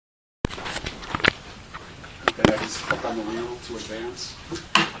on the wheel to advance?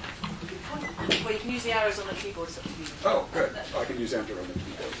 Well, you can use the arrows on the keyboard. It's up to you. Oh, good. I can use enter on the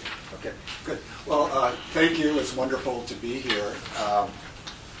keyboard. Okay, good. Well, thank you. It's wonderful to be here.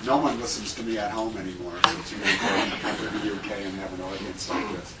 No one listens to me at home anymore, so it's really great to come to the UK and have an audience like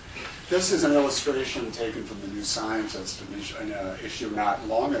this. This is an illustration taken from the New Scientist, an issue not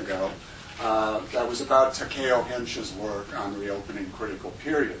long ago, that was about Takeo Hensch's work on reopening critical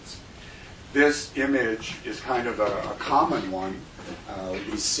periods. This image is kind of a common one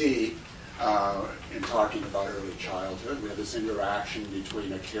we see in talking about early childhood. We have this interaction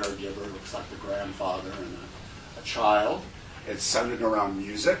between a caregiver, looks like the grandfather, and a child. It's centered around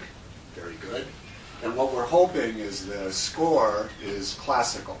music, very good. And what we're hoping is the score is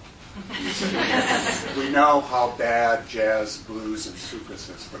classical music. We know how bad jazz, blues, and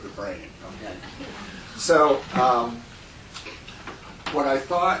soukous is for the brain. Okay. So what I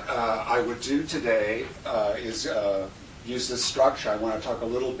thought I would do today is use this structure. I want to talk a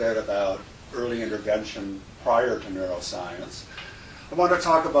little bit about early intervention prior to neuroscience. I want to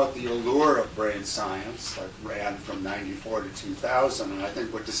talk about the allure of brain science that ran from 94 to 2000, and I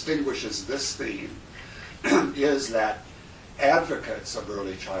think what distinguishes this theme is that advocates of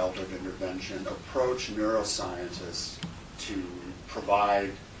early childhood intervention approach neuroscientists to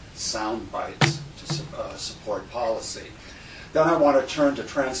provide sound bites to support policy. Then I want to turn to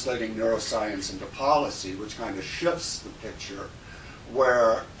translating neuroscience into policy, which kind of shifts the picture,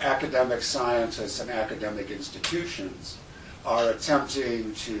 where academic scientists and academic institutions are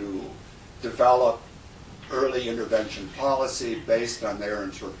attempting to develop early intervention policy based on their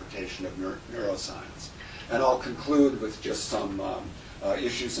interpretation of neuroscience. And I'll conclude with just some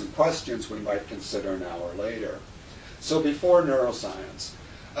issues and questions we might consider an hour later. So before neuroscience,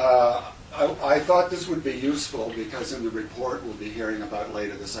 I thought this would be useful because in the report we'll be hearing about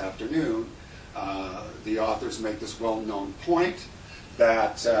later this afternoon, the authors make this well-known point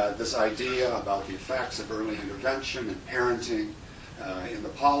that this idea about the effects of early intervention and parenting in the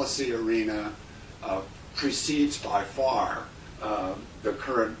policy arena precedes by far the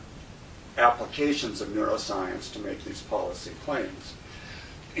current applications of neuroscience to make these policy claims.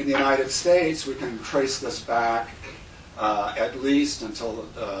 In the United States, we can trace this back at least until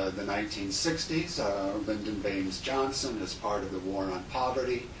the 1960s. Lyndon Baines Johnson, as part of the War on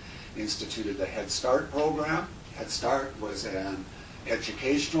Poverty, instituted the Head Start program. Head Start was an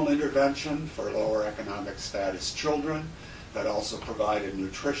educational intervention for lower economic status children that also provided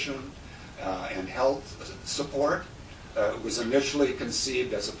nutrition and health support. It was initially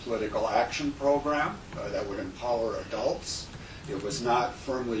conceived as a political action program that would empower adults. It was not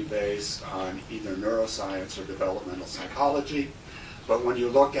firmly based on either neuroscience or developmental psychology. But when you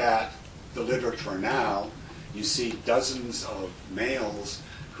look at the literature now, you see dozens of males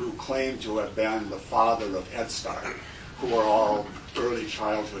who claim to have been the father of Head Start, who are all early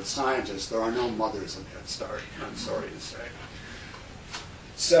childhood scientists. There are no mothers of Head Start, I'm sorry to say.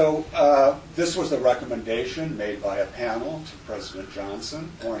 So this was the recommendation made by a panel to President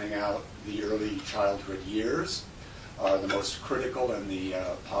Johnson, pointing out the early childhood years are the most critical in the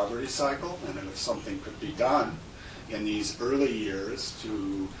poverty cycle, and if something could be done in these early years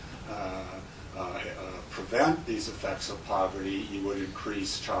to prevent these effects of poverty, you would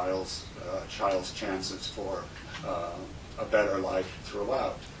increase child's chances for a better life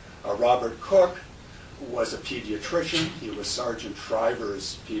throughout. Robert Cook was a pediatrician. He was Sergeant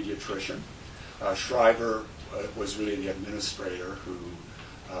Shriver's pediatrician. Shriver was really the administrator who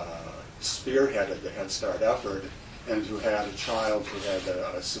spearheaded the Head Start effort and who had a child who had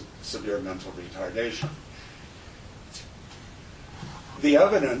a severe mental retardation. The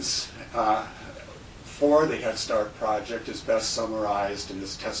evidence for the Head Start project is best summarized in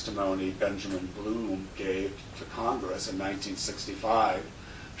this testimony Benjamin Bloom gave to Congress in 1965,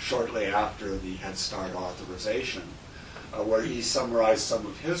 shortly after the Head Start authorization, where he summarized some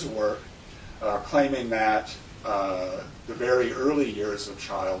of his work, claiming that the very early years of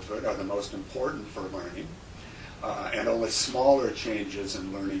childhood are the most important for learning, and only smaller changes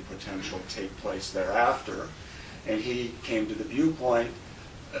in learning potential take place thereafter. And he came to the viewpoint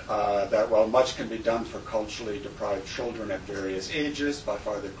that while much can be done for culturally deprived children at various ages, by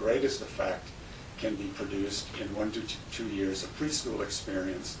far the greatest effect can be produced in 1 to 2 years of preschool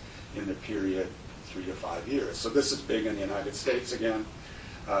experience in the period 3 to 5 years. So this is big in the United States again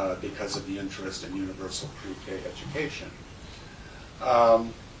because of the interest in universal pre-K education.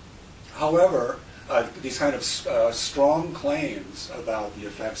 However, these kind of strong claims about the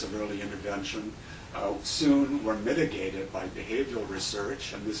effects of early intervention soon were mitigated by behavioral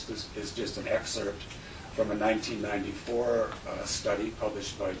research, and this is just an excerpt from a 1994 study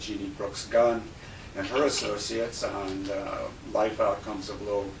published by Jeannie Brooks Gunn and her associates on life outcomes of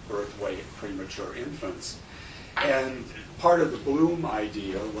low birth weight premature infants. And part of the Bloom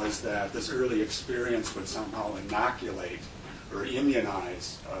idea was that this early experience would somehow inoculate or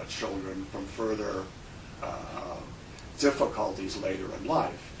immunize children from further difficulties later in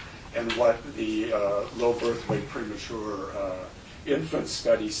life. And what the low birth weight premature infant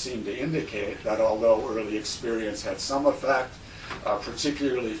studies seem to indicate that although early experience had some effect,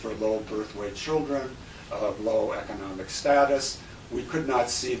 particularly for low birth weight children of low economic status, we could not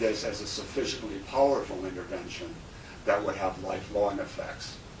see this as a sufficiently powerful intervention that would have lifelong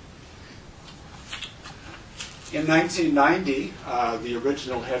effects. In 1990, the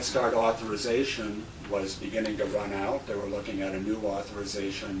original Head Start authorization was beginning to run out. They were looking at a new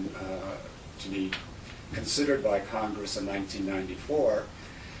authorization to be considered by Congress in 1994.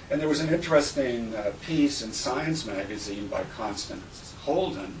 And there was an interesting piece in Science magazine by Constance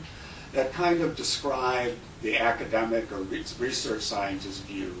Holden that kind of described the academic or research scientist's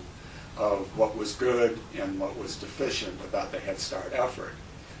view of what was good and what was deficient about the Head Start effort.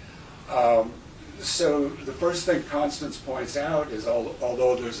 So the first thing Constance points out is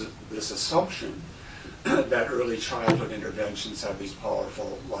although there's this assumption that early childhood interventions have these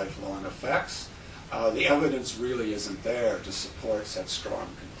powerful lifelong effects, the evidence really isn't there to support such strong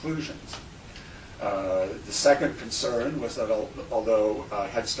conclusions. The second concern was that although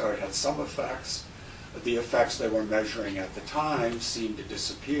Head Start had some effects, the effects they were measuring at the time seemed to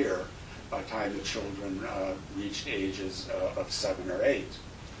disappear by the time the children reached ages of 7 or 8.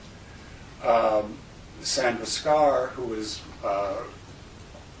 Sandra Scar, who has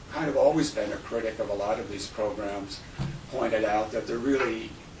kind of always been a critic of a lot of these programs, pointed out that there really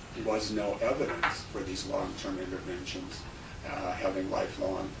was no evidence for these long-term interventions having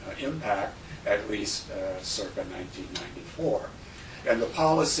lifelong impact, at least circa 1994. And the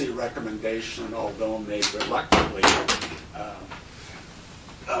policy recommendation, although made reluctantly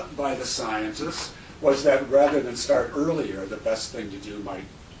by the scientists, was that rather than start earlier, the best thing to do might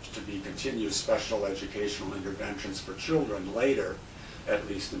to be continue special educational interventions for children later, at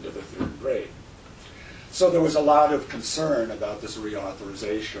least into the 3rd grade. So there was a lot of concern about this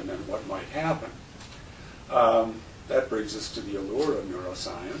reauthorization and what might happen. That brings us to the allure of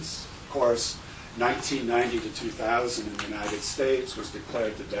neuroscience. Of course, 1990 to 2000 in the United States was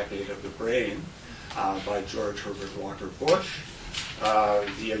declared the decade of the brain by George Herbert Walker Bush.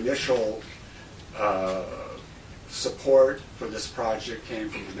 The initial support for this project came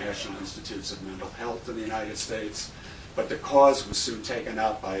from the National Institutes of Mental Health in the United States, but the cause was soon taken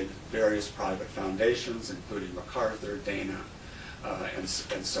up by various private foundations, including MacArthur, Dana, and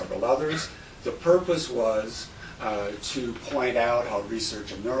several others. The purpose was to point out how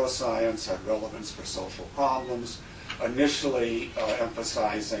research in neuroscience had relevance for social problems, initially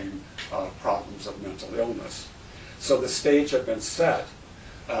emphasizing problems of mental illness. So the stage had been set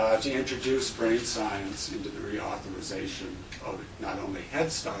to introduce brain science into the reauthorization of not only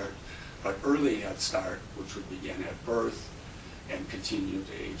Head Start, but early Head Start, which would begin at birth and continue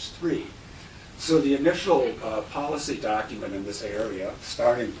to age 3. So the initial policy document in this area,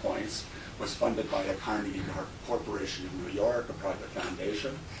 Starting Points, was funded by the Carnegie Corporation of New York, a private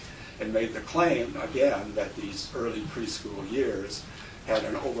foundation, and made the claim, again, that these early preschool years had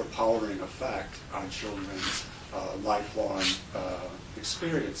an overpowering effect on children's lifelong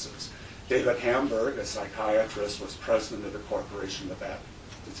experiences. David Hamburg, a psychiatrist, was president of the corporation at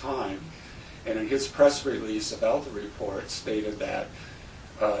the time, and in his press release about the report stated that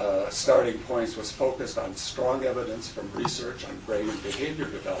Starting Points was focused on strong evidence from research on brain and behavior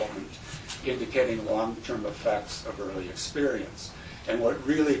development indicating long-term effects of early experience. And what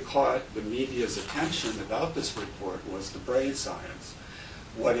really caught the media's attention about this report was the brain science.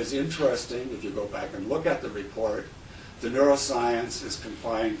 What is interesting, if you go back and look at the report, the neuroscience is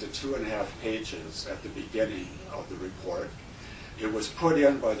confined to 2.5 pages at the beginning of the report. It was put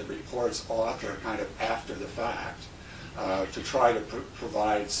in by the report's author kind of after the fact to try to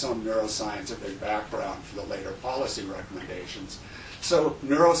provide some neuroscientific background for the later policy recommendations. So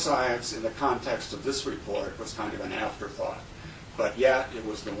neuroscience in the context of this report was kind of an afterthought, but yet it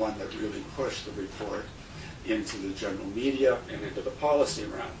was the one that really pushed the report into the general media and into the policy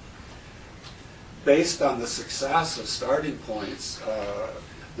realm. Based on the success of Starting Points,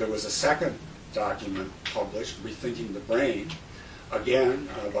 there was a second document published, Rethinking the Brain. Again,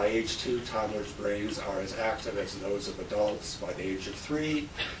 by age 2, toddlers' brains are as active as those of adults. By the age of 3,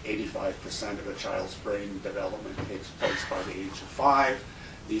 85% of a child's brain development takes place by the age of 5.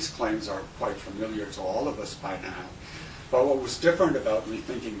 These claims are quite familiar to all of us by now. But what was different about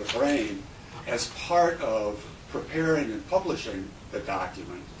Rethinking the Brain, as part of preparing and publishing the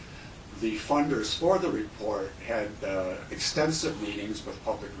document, the funders for the report had extensive meetings with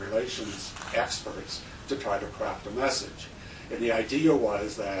public relations experts to try to craft a message. And the idea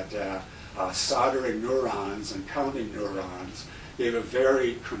was that soldering neurons and counting neurons gave a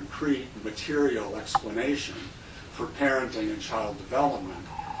very concrete material explanation for parenting and child development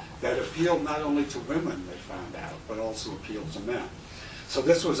that appealed not only to women, they found out, but also appealed to men. So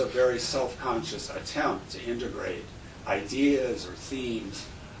this was a very self-conscious attempt to integrate ideas or themes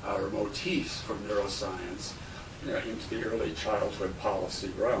or motifs from neuroscience into the early childhood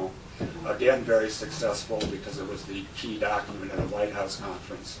policy realm. Again, very successful because it was the key document at a White House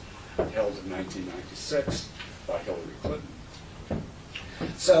conference held in 1996 by Hillary Clinton.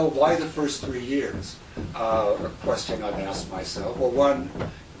 So why the first 3 years? A question I've asked myself. Well, one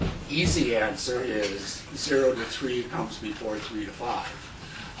easy answer is 0 to 3 comes before 3 to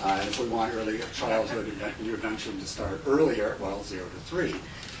 5. And if we want early childhood intervention to start earlier, well, 0 to 3.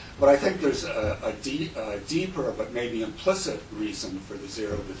 But I think there's a deeper but maybe implicit reason for the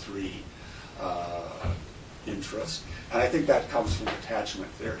 0 to 3 interest. And I think that comes from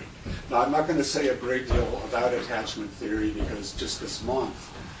attachment theory. Now, I'm not going to say a great deal about attachment theory because just this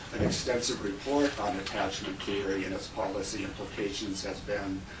month, an extensive report on attachment theory and its policy implications has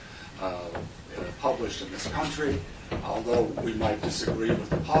been published in this country. Although we might disagree with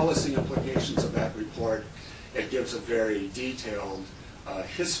the policy implications of that report, it gives a very detailed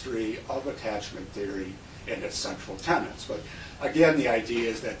history of attachment theory and its central tenets. But again, the idea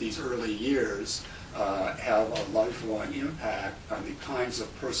is that these early years have a lifelong impact on the kinds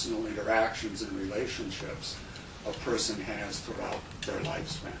of personal interactions and relationships a person has throughout their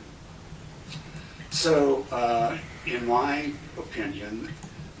lifespan. So, in my opinion,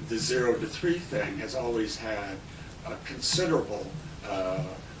 the 0 to 3 thing has always had a considerable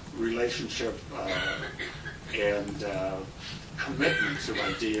relationship and commitment to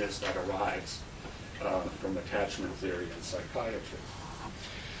ideas that arise from attachment theory and psychiatry.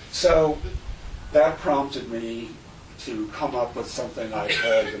 So that prompted me to come up with something I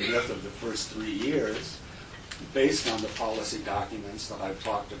called the myth of the first 3 years, based on the policy documents that I've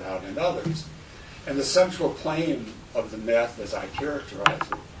talked about and others. And the central claim of the myth, as I characterize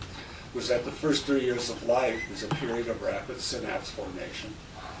it, was that the first 3 years of life is a period of rapid synapse formation.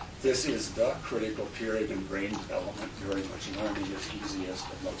 This is the critical period in brain development during which learning is easiest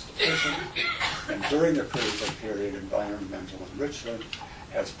and most efficient. And during the critical period, environmental enrichment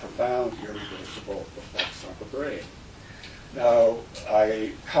has profound, irreversible effects on the brain. Now,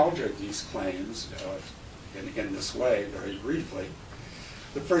 I countered these claims in this way very briefly.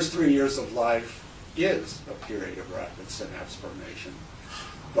 The first 3 years of life is a period of rapid synapse formation.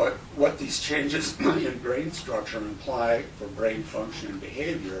 But what these changes in brain structure imply for brain function and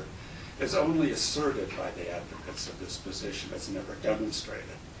behavior is only asserted by the advocates of this position. It's never demonstrated.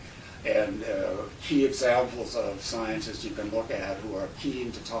 And key examples of scientists you can look at who are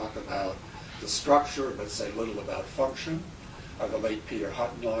keen to talk about the structure but say little about function are the late Peter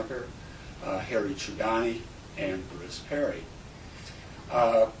Huttenlocher, Harry Chugani, and Bruce Perry.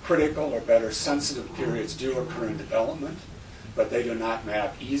 Critical or better sensitive periods do occur in development, but they do not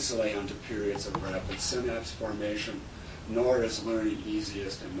map easily onto periods of rapid synapse formation, nor is learning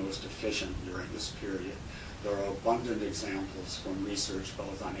easiest and most efficient during this period. There are abundant examples from research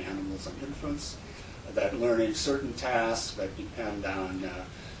both on animals and infants that learning certain tasks that depend on,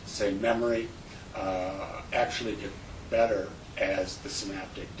 say, memory, actually get better as the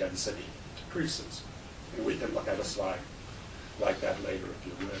synaptic density decreases. And we can look at a slide like that later if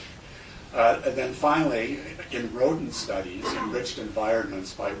you wish. And then finally, in rodent studies, enriched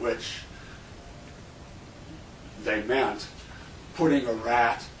environments, by which they meant putting a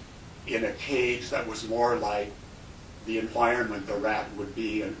rat in a cage that was more like the environment the rat would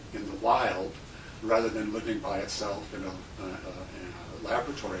be in the wild, rather than living by itself in a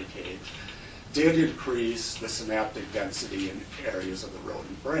laboratory cage, did increase the synaptic density in areas of the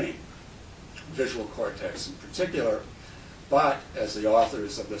rodent brain, visual cortex in particular. But, as the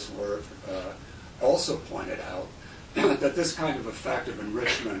authors of this work also pointed out, that this kind of effect of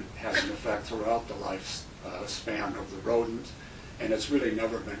enrichment has an effect throughout the lifespan of the rodent, and it's really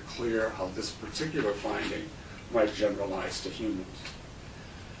never been clear how this particular finding might generalize to humans.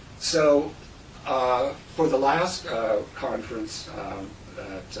 So, for the last conference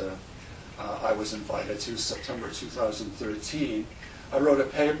that I was invited to, September 2013, I wrote a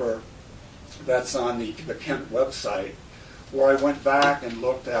paper that's on the Kent website, where I went back and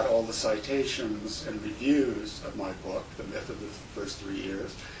looked at all the citations and reviews of my book, The Myth of the First 3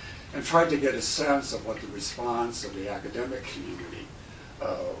 Years, and tried to get a sense of what the response of the academic community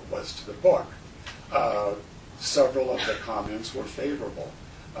was to the book. Several of the comments were favorable.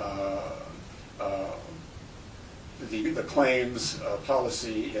 the claims of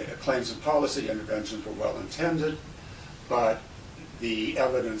policy interventions were well intended, but the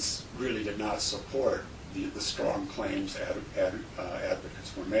evidence really did not support the strong claims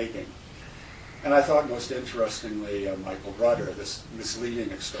advocates were making. And I thought most interestingly, Michael Rudder, this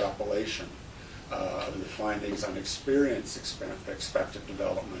misleading extrapolation of the findings on expected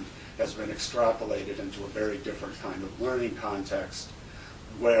development has been extrapolated into a very different kind of learning context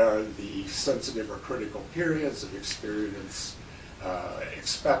where the sensitive or critical periods of experience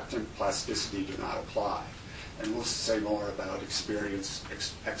expectant plasticity do not apply. And we'll say more about experience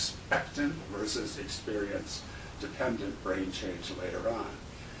expectant versus experience dependent brain change later on.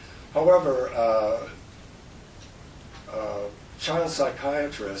 However, child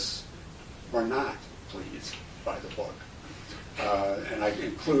psychiatrists were not pleased by the book. And I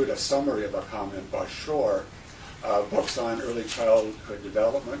include a summary of a comment by Shore. Books on early childhood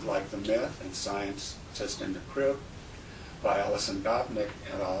development like The Myth and Scientist in the Crib by Alison Gopnik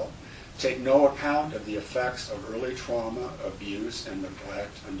et al. Take no account of the effects of early trauma, abuse, and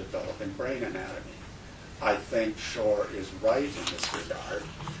neglect on developing brain anatomy. I think Shore is right in this regard,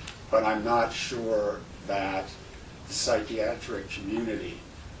 but I'm not sure that the psychiatric community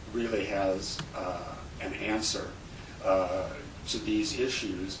really has an answer to these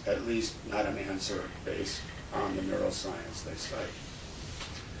issues, at least not an answer based on the neuroscience they cite.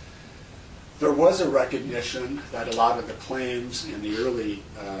 There was a recognition that a lot of the claims in the early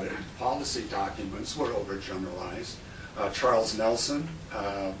policy documents were overgeneralized. Charles Nelson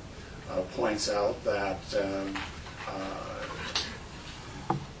points out that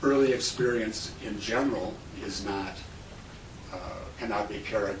early experience in general is not, cannot be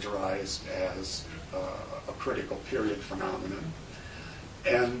characterized as a critical period phenomenon.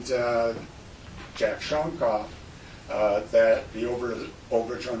 And Jack Shonkoff, that the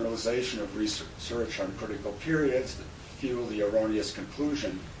overgeneralization of research on critical periods fuel the erroneous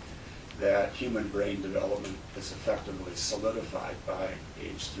conclusion that human brain development is effectively solidified by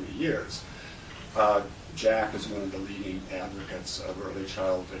age 3 years. Jack is one of the leading advocates of early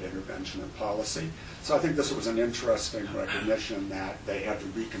childhood intervention and policy. So I think this was an interesting recognition that they had to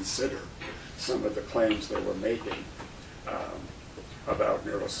reconsider some of the claims they were making about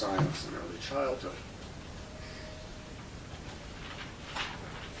neuroscience and early childhood.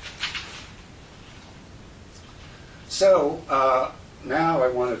 So now I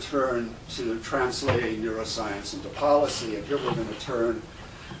want to turn to translating neuroscience into policy, and here we're going to turn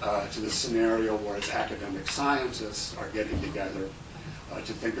to the scenario where it's academic scientists are getting together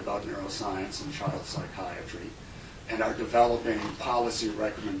to think about neuroscience and child psychiatry and are developing policy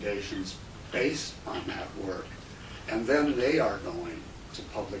recommendations based on that work. And then they are going to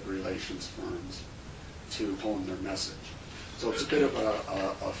public relations firms to hone their message. So it's a bit of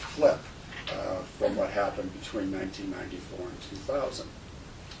a flip from what happened between 1994 and 2000.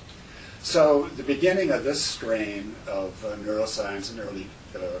 So the beginning of this strain of neuroscience and early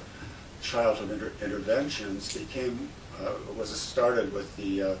childhood interventions was started with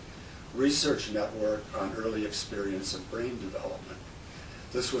the Research Network on Early Experience of Brain Development.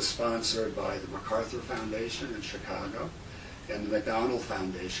 This was sponsored by the MacArthur Foundation in Chicago and the McDonald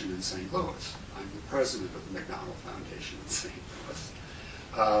Foundation in St. Louis. I'm the president of the McDonald Foundation in St.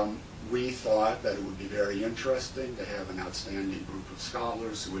 Louis. We thought that it would be very interesting to have an outstanding group of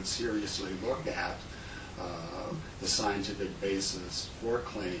scholars who would seriously look at the scientific basis for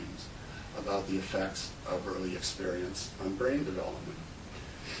claims about the effects of early experience on brain development.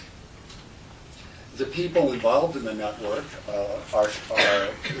 The people involved in the network are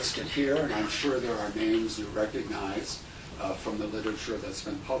listed here, and I'm sure there are names you recognize from the literature that's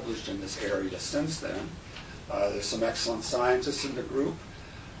been published in this area since then. There's some excellent scientists in the group.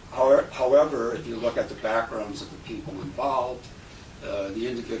 However, if you look at the backgrounds of the people involved, the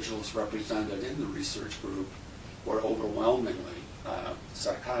individuals represented in the research group were overwhelmingly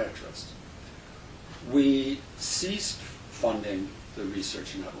psychiatrists. We ceased funding the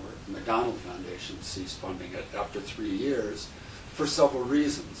research network. The McDonald Foundation ceased funding it after 3 years for several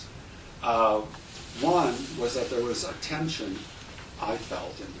reasons. One was that there was a tension, I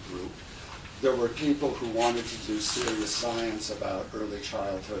felt, in the group. There were people who wanted to do serious science about early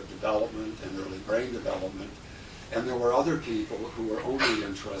childhood development and early brain development, and there were other people who were only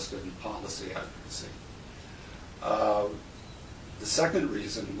interested in policy advocacy. The second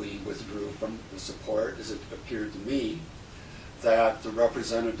reason we withdrew from the support is it appeared to me that the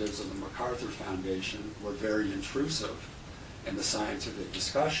representatives of the MacArthur Foundation were very intrusive in the scientific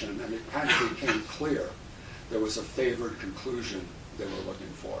discussion, and it kind of became clear there was a favored conclusion they were looking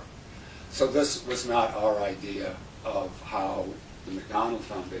for. So this was not our idea of how the McDonald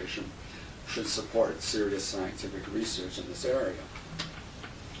Foundation, should support serious scientific research in this area.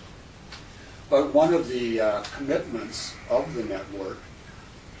 But one of the commitments of the network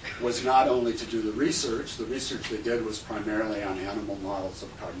was not only to do the research they did was primarily on animal models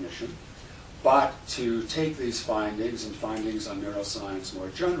of cognition, but to take these findings and findings on neuroscience more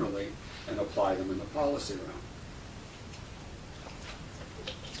generally and apply them in the policy realm.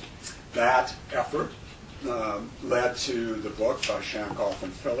 That effort led to the book by Shankoff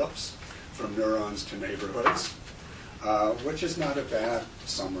and Phillips, From Neurons to Neighborhoods, which is not a bad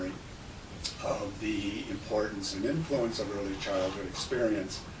summary of the importance and influence of early childhood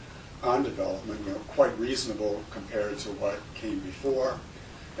experience on development, quite reasonable compared to what came before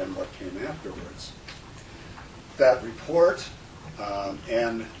and what came afterwards. That report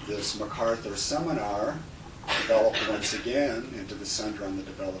and this MacArthur seminar developed once again into the Center on the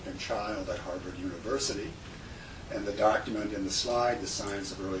Developing Child at Harvard University, and the document in the slide, The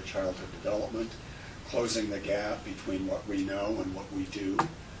Science of Early Childhood Development, Closing the Gap Between What We Know and What We Do,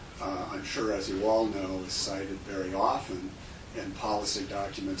 I'm sure, as you all know, is cited very often in policy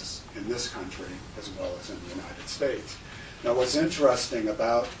documents in this country as well as in the United States. Now, what's interesting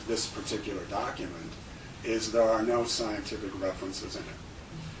about this particular document is there are no scientific references in it.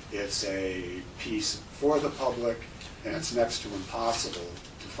 It's a piece for the public, and it's next to impossible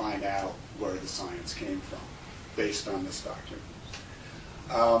to find out where the science came from based on this document.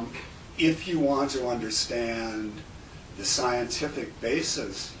 If you want to understand the scientific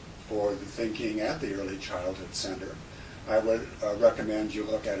basis for the thinking at the Early Childhood Center, I would recommend you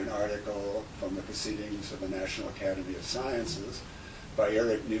look at an article from the Proceedings of the National Academy of Sciences by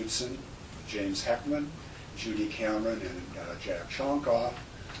Eric Knudsen, James Heckman, Judy Cameron, and Jack Shankoff.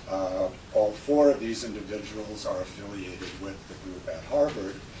 All four of these individuals are affiliated with the group at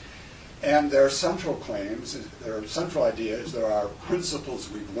Harvard. And their central claims, their central idea is there are principles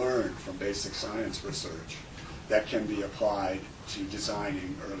we've learned from basic science research that can be applied to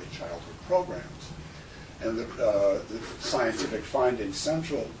designing early childhood programs. And the scientific findings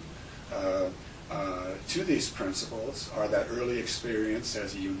central to these principles are that early experience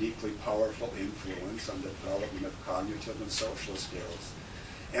has a uniquely powerful influence on the development of cognitive and social skills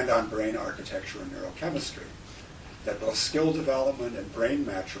and on brain architecture and neurochemistry. That both skill development and brain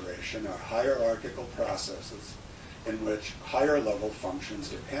maturation are hierarchical processes in which higher level functions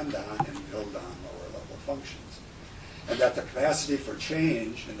depend on and build on lower level functions. And that the capacity for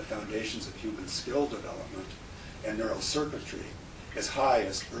change in the foundations of human skill development and neural circuitry is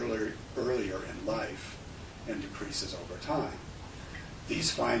highest earlier in life and decreases over time.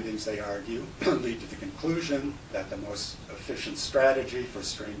 These findings, they argue, lead to the conclusion that the most efficient strategy for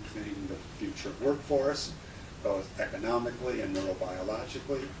strengthening the future workforce, both economically and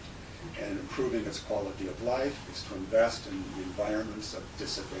neurobiologically, and improving its quality of life, is to invest in the environments of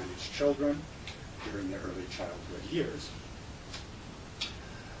disadvantaged children during their early childhood years.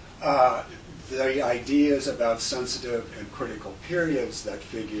 The ideas about sensitive and critical periods that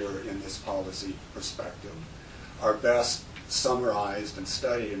figure in this policy perspective are best summarized and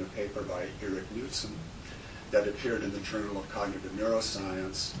studied in a paper by Eric Knudsen that appeared in the Journal of Cognitive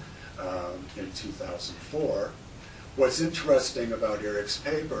Neuroscience in 2004. What's interesting about Eric's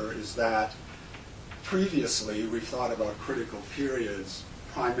paper is that previously we've thought about critical periods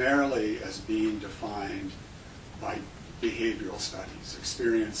primarily as being defined by behavioral studies.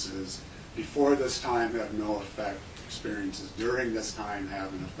 Experiences before this time have no effect. Experiences during this time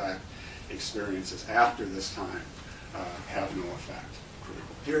have an effect. Experiences after this time have no effect.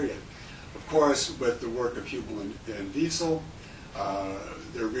 Critical period. Of course, with the work of Hubel and Wiesel,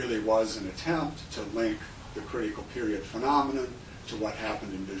 there really was an attempt to link the critical period phenomenon to what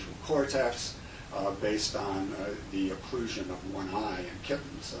happened in visual cortex based on the occlusion of one eye in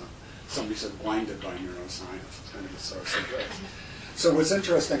kittens. Somebody said blinded by neuroscience. It's kind of a source of this. So what's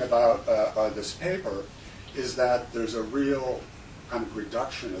interesting about this paper is that there's a real kind of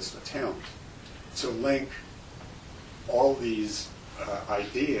reductionist attempt to link all these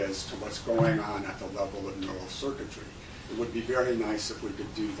ideas to what's going on at the level of neural circuitry. It would be very nice if we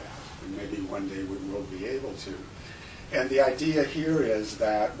could do that, and maybe one day we will be able to. And the idea here is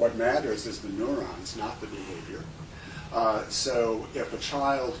that what matters is the neurons, not the behavior. So if a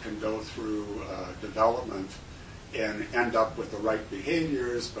child can go through development and end up with the right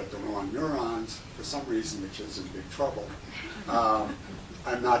behaviors but the wrong neurons, for some reason which is in big trouble,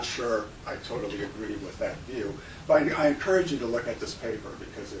 I'm not sure I totally agree with that view. But I encourage you to look at this paper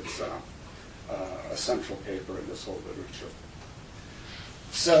because it's a central paper in this whole literature.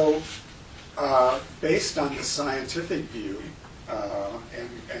 So based on the scientific view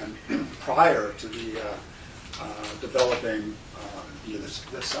and prior to the developing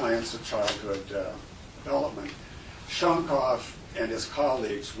the science of childhood development, Shonkoff and his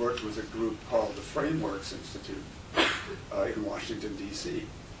colleagues worked with a group called the Frameworks Institute in Washington, D.C.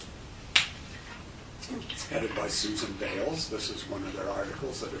 It's headed by Susan Bales. This is one of their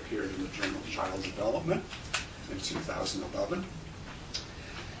articles that appeared in the journal Child Development in 2011.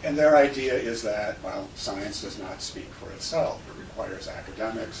 And their idea is that, well, science does not speak for itself. It requires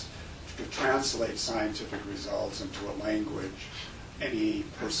academics to translate scientific results into a language any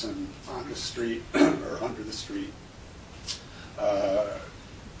person on the street or under the street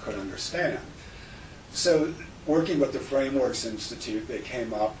could understand. So working with the Frameworks Institute, they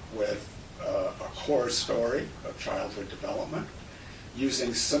came up with a core story of childhood development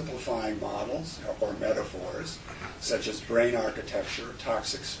using simplifying models or metaphors such as brain architecture,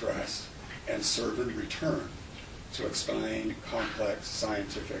 toxic stress, and serve and return to explain complex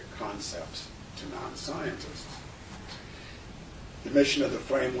scientific concepts to non-scientists. The mission of the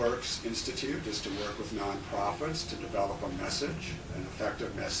Frameworks Institute is to work with nonprofits to develop a message, an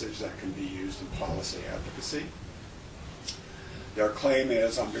effective message that can be used in policy advocacy. Their claim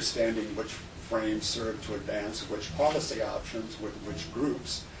is understanding which frames serve to advance which policy options with which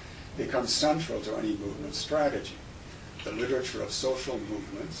groups becomes central to any movement strategy. The literature of social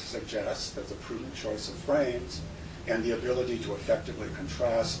movements suggests that the prudent choice of frames and the ability to effectively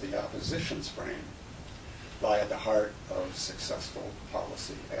contrast the opposition's frame lie at the heart of successful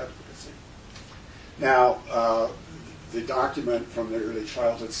policy advocacy. Now, the document from the Early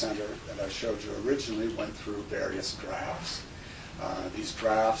Childhood Center that I showed you originally went through various drafts. These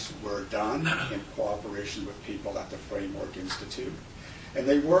drafts were done in cooperation with people at the Framework Institute. And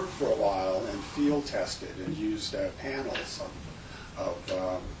they worked for a while and field tested and used panels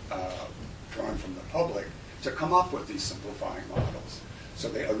drawn from the public to come up with these simplifying models. So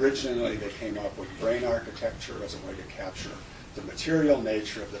originally they came up with brain architecture as a way to capture the material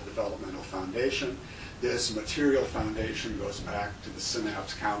nature of the developmental foundation. This material foundation goes back to the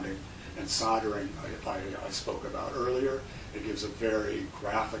synapse counting and soldering I spoke about earlier. It gives a very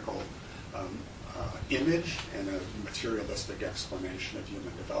graphical image and a materialistic explanation of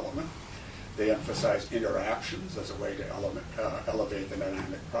human development. They emphasize interactions as a way to elevate the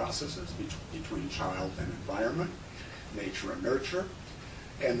dynamic processes between child and environment, nature and nurture.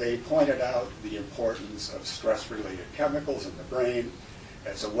 And they pointed out the importance of stress-related chemicals in the brain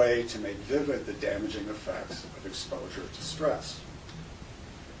as a way to make vivid the damaging effects of exposure to stress.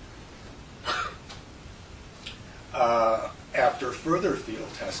 After further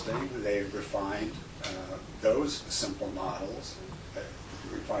field testing, they refined those simple models,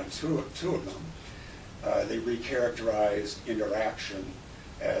 refined two of them. They recharacterized interaction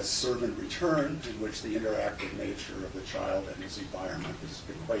as serve and return, in which the interactive nature of the child and his environment is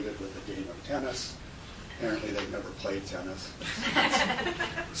equated with the game of tennis. Apparently they've never played tennis.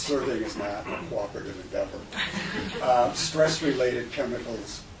 Serving is not a cooperative endeavor. Stress-related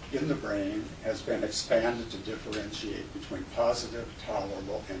chemicals in the brain has been expanded to differentiate between positive,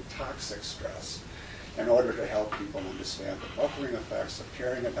 tolerable, and toxic stress in order to help people understand the buffering effects of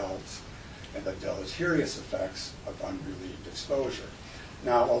caring adults and the deleterious effects of unrelieved exposure.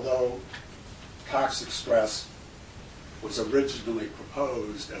 Now, although toxic stress was originally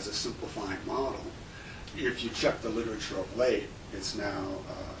proposed as a simplifying model, if you check the literature of late, it's now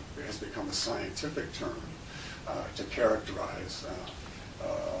it has become a scientific term to characterize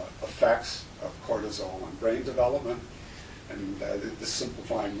effects of cortisol on brain development, and the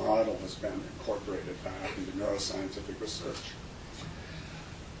simplifying model has been incorporated back into neuroscientific research.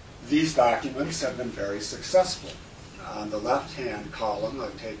 These documents have been very successful. On the left-hand column,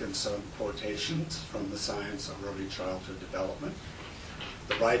 I've taken some quotations from the Science of Early Childhood Development.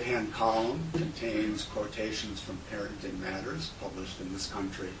 The right-hand column contains quotations from Parenting Matters, published in this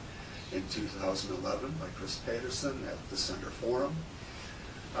country in 2011 by Chris Peterson at the Center Forum.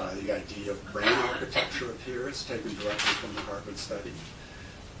 The idea of brain architecture appears, taken directly from the Harvard study.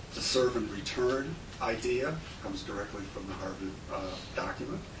 The serve and return idea comes directly from the Harvard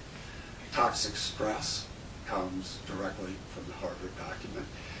document. Toxic stress comes directly from the Harvard document,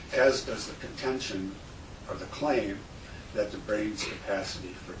 as does the contention or the claim that the brain's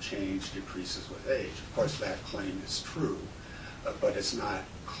capacity for change decreases with age. Of course, that claim is true, but it's not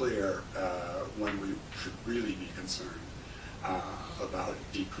clear when we should really be concerned about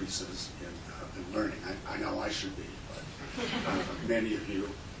decreases in learning. I know I should be, but many of you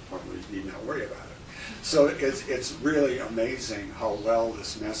probably need not worry about it. So it's really amazing how well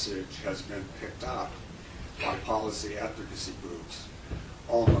this message has been picked up by policy advocacy groups,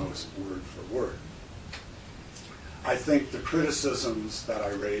 almost word for word. I think the criticisms that I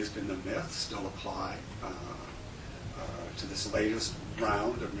raised in the myth still apply to this latest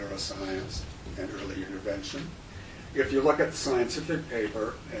round of neuroscience and early intervention. If you look at the scientific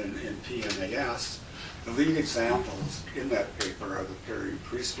paper in PNAS, the lead examples in that paper are the Perry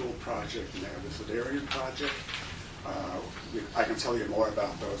Preschool Project and the Abecedarian Project. I can tell you more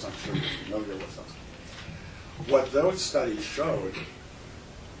about those. I'm sure you're familiar with them. What those studies showed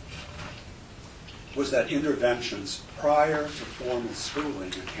was that interventions prior to formal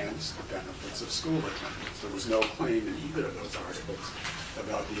schooling enhanced the benefits of school attendance. There was no claim in either of those articles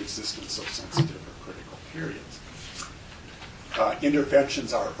about the existence of sensitive or critical periods.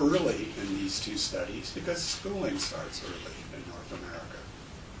 Interventions are early in these two studies because schooling starts early in North America.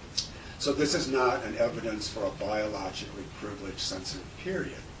 So this is not an evidence for a biologically privileged sensitive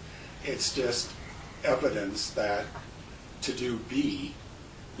period. It's just evidence that to do B,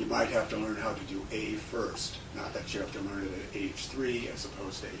 you might have to learn how to do A first, not that you have to learn it at age 3 as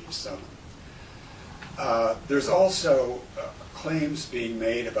opposed to age 7. There's also claims being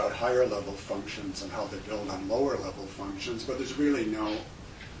made about higher level functions and how they build on lower level functions, but there's really no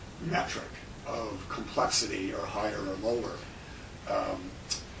metric of complexity or higher or lower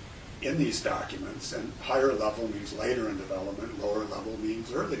in these documents. And higher level means later in development, lower level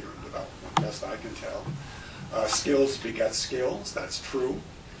means earlier in development, best I can tell. Skills beget skills, that's true,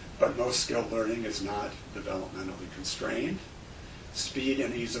 but most skill learning is not developmentally constrained. Speed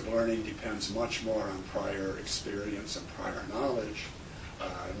and ease of learning depends much more on prior experience and prior knowledge,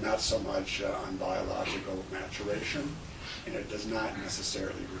 not so much on biological maturation, and it does not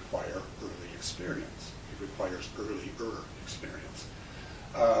necessarily require early experience. It requires earlier experience.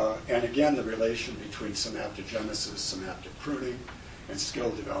 And again, the relation between synaptogenesis, synaptic pruning, and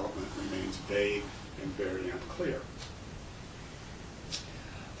skill development remains vague and very unclear.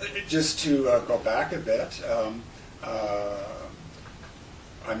 Just to go back a bit,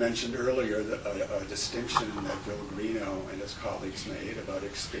 I mentioned earlier that a distinction that Bill Greeno and his colleagues made about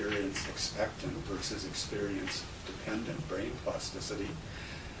experience expectant versus experience dependent brain plasticity.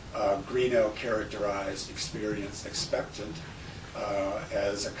 Greeno characterized experience expectant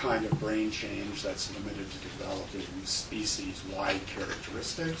as a kind of brain change that's limited to developing species-wide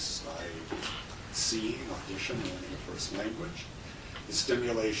characteristics like seeing, audition, learning a first language. The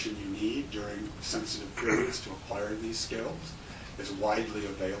stimulation you need during sensitive periods to acquire these skills is widely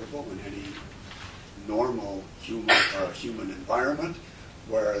available in any normal human environment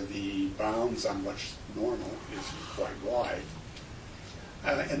where the bounds on what's normal is quite wide.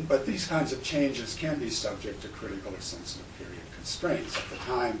 But these kinds of changes can be subject to critical or sensitive period constraints. At the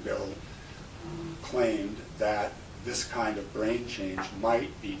time, Bill claimed that this kind of brain change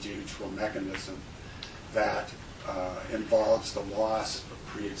might be due to a mechanism that involves the loss of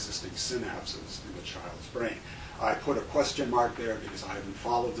pre-existing synapses in the child's brain. I put a question mark there because I haven't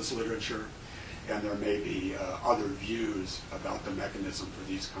followed this literature, and there may be other views about the mechanism for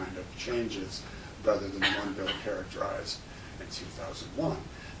these kind of changes rather than the one Bill characterized in 2001.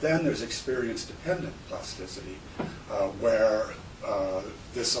 Then there's experience-dependent plasticity, where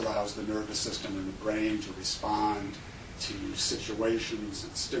this allows the nervous system in the brain to respond to situations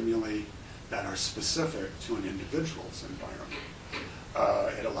and stimuli that are specific to an individual's environment.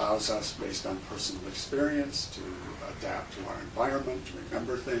 It allows us, based on personal experience, to adapt to our environment, to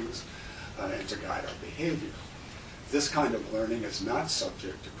remember things, and to guide our behavior. This kind of learning is not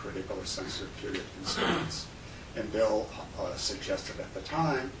subject to critical or sensitive period constraints. And Bill suggested at the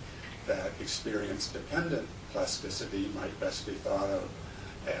time that experience-dependent plasticity might best be thought of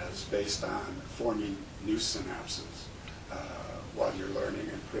as based on forming new synapses while you're learning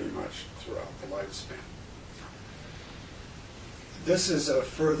and pretty much throughout the lifespan. This is a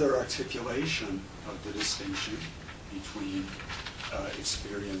further articulation of the distinction between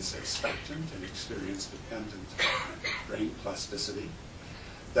experience expectant and experience dependent brain plasticity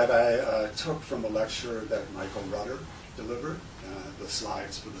that I took from a lecture that Michael Rutter delivered. The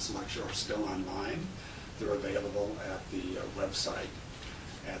slides for this lecture are still online. They're available at the website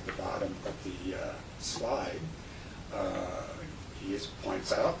at the bottom of the slide. He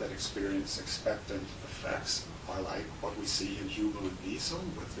points out that experience expectant effects are like what we see in Hubel and Wiesel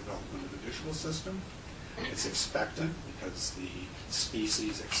with development of the visual system. It's expectant because the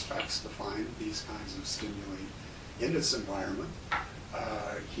species expects to find these kinds of stimuli in its environment.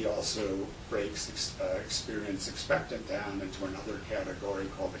 He also breaks experience expectant down into another category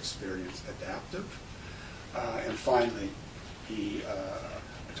called experience adaptive. And finally, he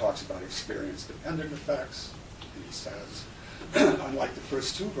talks about experience dependent effects, and he says, unlike the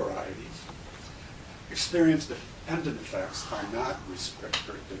first two varieties, experience dependent effects are not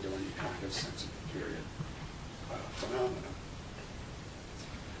restricted to any kind of sensitive period phenomena.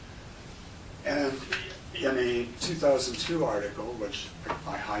 And in a 2002 article, which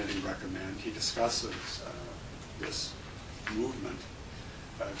I highly recommend, he discusses this movement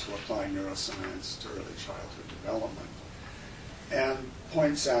to apply neuroscience to early childhood development, and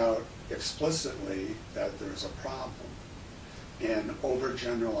points out explicitly that there's a problem in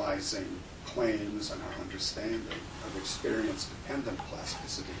overgeneralizing claims and our understanding of experience-dependent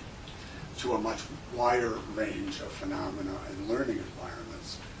plasticity to a much wider range of phenomena and learning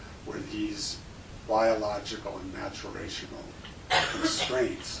environments where these biological and maturational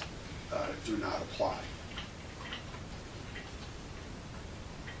constraints do not apply.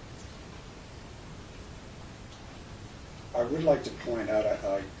 I would like to point out,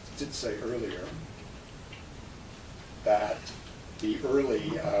 I did say earlier, that the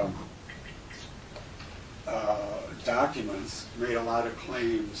early documents made a lot of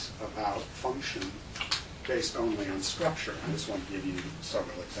claims about function based only on structure. I just want to give you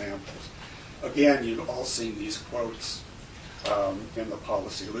several examples. Again, you've all seen these quotes in the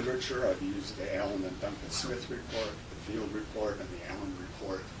policy literature. I've used the Allen and Duncan Smith report, the Field report, and the Allen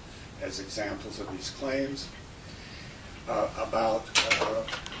report as examples of these claims about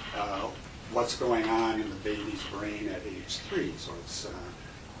what's going on in the baby's brain at age 3. So it's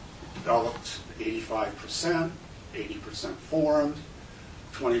developed 85%, 80% formed,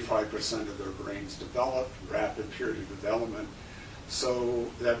 25% of their brains developed, rapid period of development, so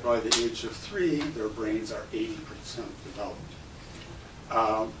that by the age of 3, their brains are 80% developed.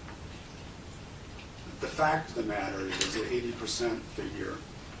 The fact of the matter is that 80% figure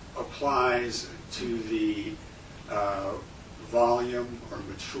applies to the volume or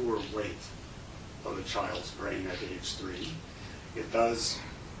mature weight of a child's brain at age 3. It does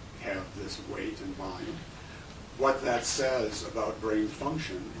have this weight and volume. What that says about brain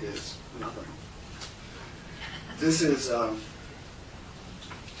function is nothing. This is a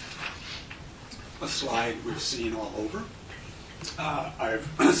slide we've seen all over. I've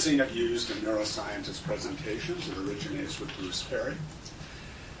seen it used in neuroscientist presentations. It originates with Bruce Perry.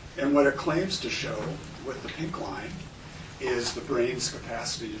 And what it claims to show with the pink line is the brain's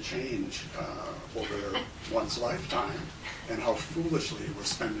capacity to change over one's lifetime, and how foolishly we're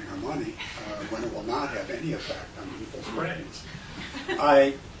spending our money when it will not have any effect on people's brains.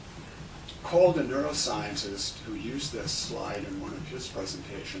 I called a neuroscientist who used this slide in one of his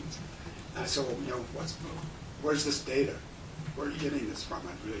presentations, and I said, well, you know, where's this data? Where are you getting this from?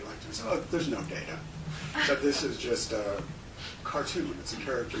 I'd really like to. He said, oh, there's no data. So this is just a cartoon. It's a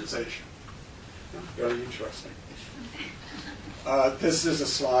characterization. Very interesting. This is a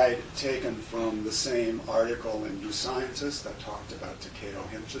slide taken from the same article in New Scientist that talked about Takeo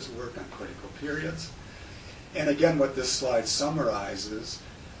Hinch's work on critical periods. And again, what this slide summarizes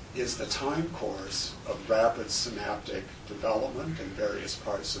is the time course of rapid synaptic development in various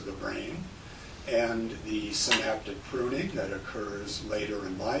parts of the brain, and the synaptic pruning that occurs later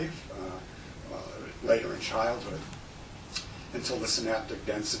in life, later in childhood, until the synaptic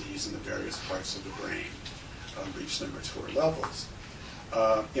densities in the various parts of the brain reach their mature levels.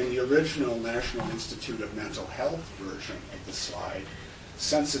 In the original National Institute of Mental Health version of the slide,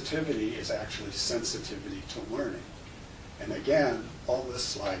 sensitivity is actually sensitivity to learning. And again, all this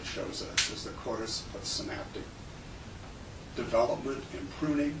slide shows us is the course of synaptic development and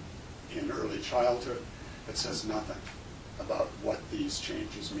pruning in early childhood. It says nothing about what these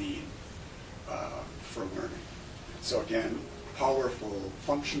changes mean for learning. So again, powerful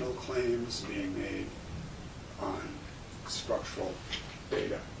functional claims being made on structural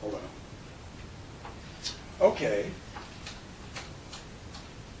data alone. Okay.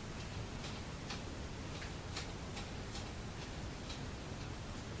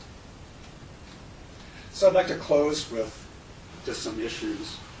 So I'd like to close with just some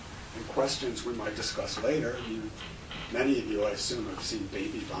issues and questions we might discuss later. Many of you, I assume, have seen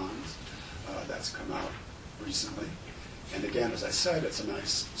Baby Bonds. That's come out recently. And again, as I said, it's a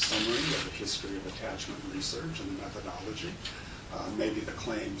nice summary of the history of attachment research and the methodology. Maybe the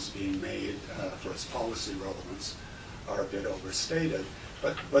claims being made for its policy relevance are a bit overstated.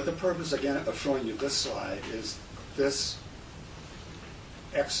 But the purpose, again, of showing you this slide is this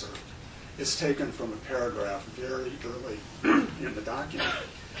excerpt is taken from a paragraph very early in the document.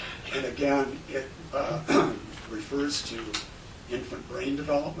 And again, it refers to infant brain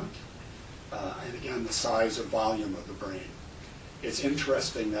development, and again, the size or volume of the brain. It's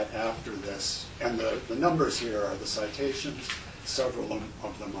interesting that after this, and the numbers here are the citations, several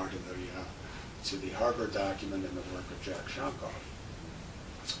of them are to the Harvard document and the work of Jack Shankoff.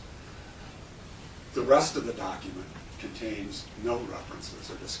 The rest of the document contains no references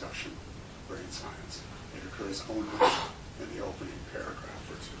or discussion of brain science. It occurs only in the opening paragraph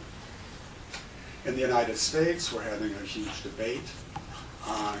or two. In the United States, we're having a huge debate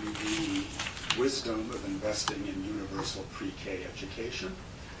on the wisdom of investing in universal pre-K education.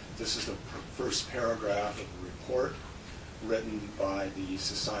 This is the first paragraph of a report written by the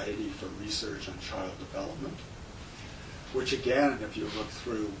Society for Research on Child Development, which again, if you look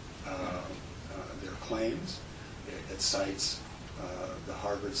through their claims, it cites the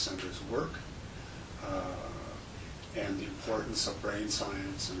Harvard Center's work and the importance of brain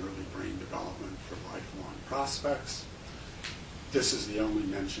science and early brain development for lifelong prospects. This is the only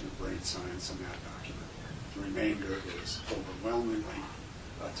mention of brain science in that document. The remainder is overwhelmingly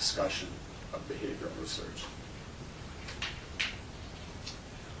a discussion of behavioral research.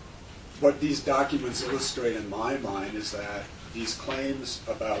 What these documents illustrate in my mind is that these claims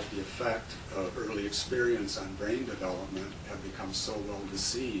about the effect of early experience on brain development have become so well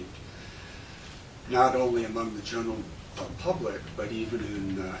received, not only among the general public, but even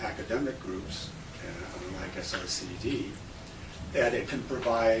in academic groups like SRCD, that it can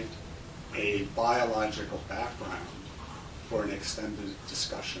provide a biological background for an extended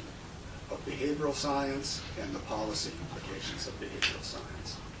discussion of behavioral science and the policy implications of behavioral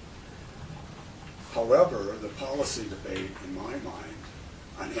science. However, the policy debate, in my mind,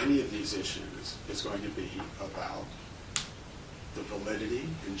 on any of these issues is going to be about the validity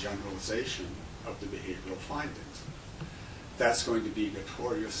and generalization of the behavioral findings. That's going to be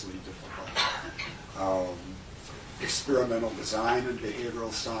notoriously difficult. Experimental design in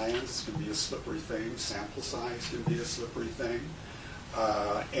behavioral science can be a slippery thing. Sample size can be a slippery thing.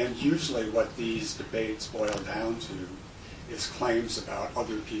 And usually what these debates boil down to is claims about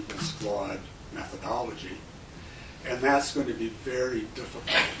other people's flawed methodology. And that's going to be very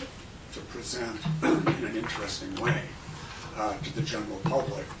difficult to present in an interesting way to the general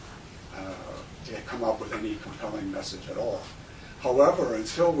public to come up with any compelling message at all. However,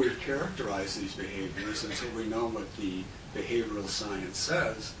 until we've characterized these behaviors, until we know what the behavioral science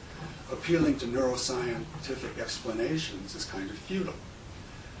says, appealing to neuroscientific explanations is kind of futile.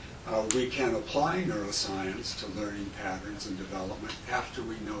 We can apply neuroscience to learning patterns and development after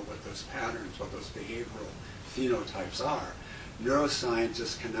we know what those patterns, what those behavioral phenotypes are.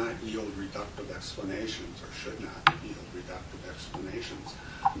 Neuroscientists cannot yield reductive explanations, or should not yield reductive explanations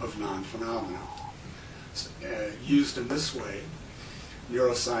of non-phenomena. Used in this way,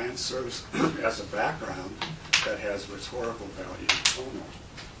 neuroscience serves as a background that has rhetorical value only.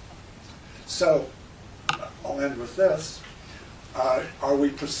 So, I'll end with this. Are we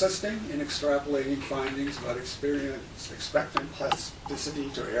persisting in extrapolating findings about expectant plasticity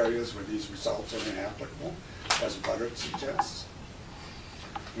to areas where these results are inapplicable, as Butter suggests?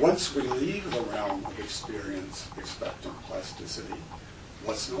 Once we leave the realm of expectant plasticity,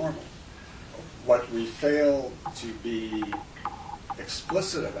 what's normal? What we fail to be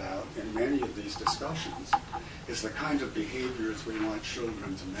explicit about in many of these discussions is the kind of behaviors we want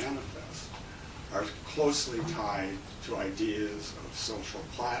children to manifest are closely tied to ideas of social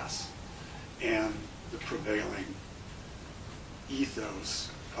class and the prevailing ethos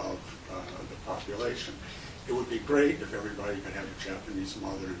of the population. It would be great if everybody could have a Japanese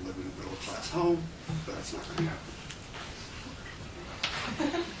mother and live in a middle-class home, but that's not going to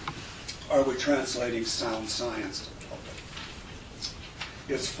happen. Are we translating sound science to the public?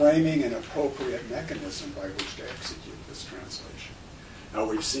 Is framing an appropriate mechanism by which to execute this translation? Now,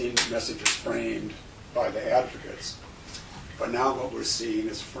 we've seen messages framed by the advocates, but now what we're seeing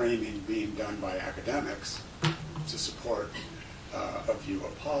is framing being done by academics to support a view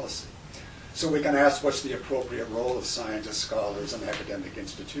of policy. So we can ask, what's the appropriate role of scientists, scholars, and academic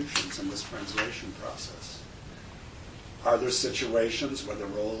institutions in this translation process? Are there situations where the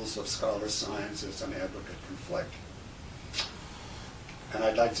roles of scholar scientists and advocate conflict? And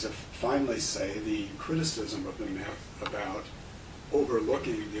I'd like to finally say the criticism of the myth about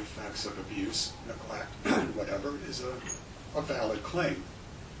overlooking the effects of abuse, neglect, whatever, is a valid claim.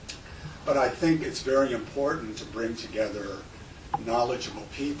 But I think it's very important to bring together knowledgeable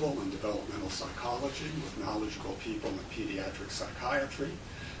people in developmental psychology with knowledgeable people in pediatric psychiatry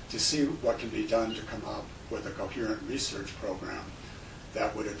to see what can be done to come up with a coherent research program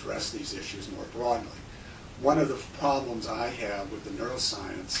that would address these issues more broadly. One of the problems I have with the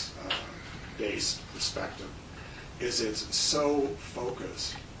neuroscience-based perspective is it's so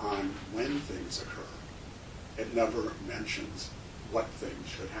focused on when things occur. It never mentions what things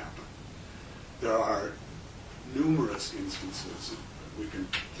should happen. There are numerous instances we can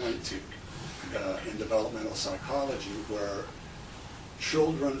point to in developmental psychology where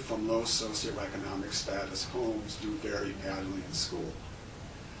children from low socioeconomic status homes do very badly in school.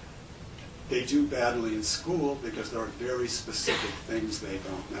 They do badly in school because there are very specific things they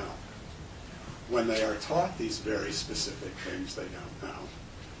don't know. when they are taught these very specific things they don't know,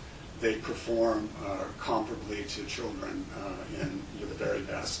 they perform comparably to children in the very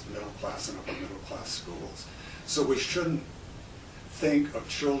best middle class and upper middle class schools. So we shouldn't think of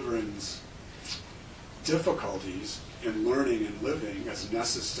children's difficulties in learning and living as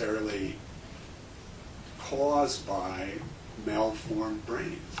necessarily caused by malformed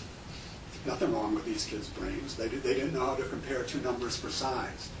brains. Nothing wrong with these kids' brains. They didn't know how to compare two numbers for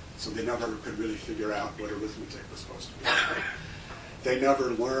size, so they never could really figure out what arithmetic was supposed to be. They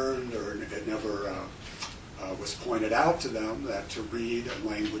never learned, or it never was pointed out to them that to read a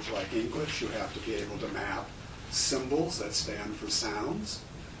language like English, you have to be able to map symbols that stand for sounds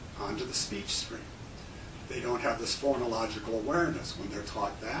onto the speech stream. They don't have this phonological awareness. When they're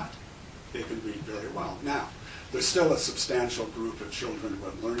taught that, they can read very well. Now, there's still a substantial group of children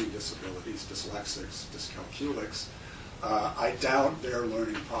with learning disabilities, dyslexics, dyscalculics. I doubt their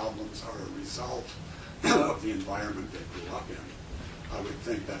learning problems are a result of the environment they grew up in. I would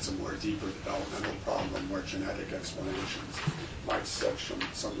think that's a more deeper developmental problem where genetic explanations might shed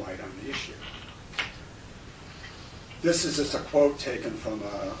some light on the issue. This is just a quote taken from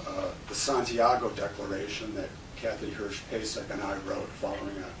the Santiago Declaration that Kathy Hirsch-Pasek and I wrote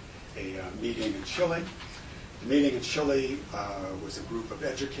following a meeting in Chile. The meeting in Chile was a group of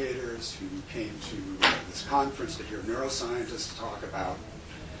educators who came to this conference to hear neuroscientists talk about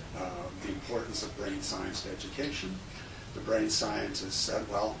the importance of brain science to education. The brain scientists said,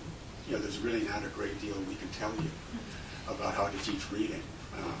 well, there's really not a great deal we can tell you about how to teach reading.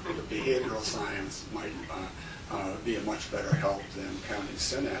 The behavioral science might be a much better help than counting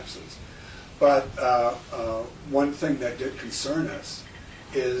synapses. But one thing that did concern us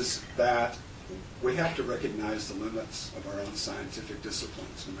is that we have to recognize the limits of our own scientific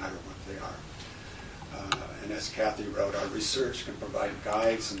disciplines, no matter what they are. And as Kathy wrote, our research can provide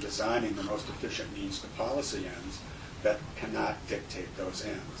guides in designing the most efficient means to policy ends that cannot dictate those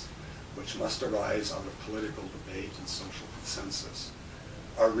ends, which must arise out of political debate and social consensus.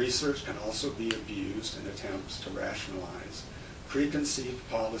 Our research can also be abused in attempts to rationalize preconceived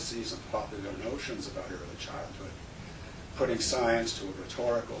policies and popular notions about early childhood, putting science to a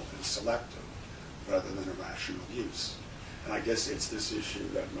rhetorical and selective rather than a rational use. And I guess it's this issue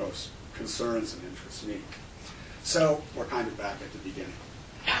that most concerns and interests me. So we're kind of back at the beginning.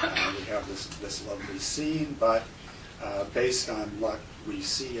 We have this lovely scene, but based on what we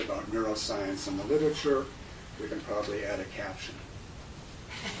see about neuroscience in the literature, we can probably add a caption.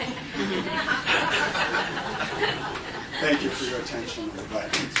 Thank you for your attention and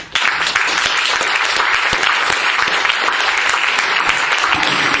inviting me.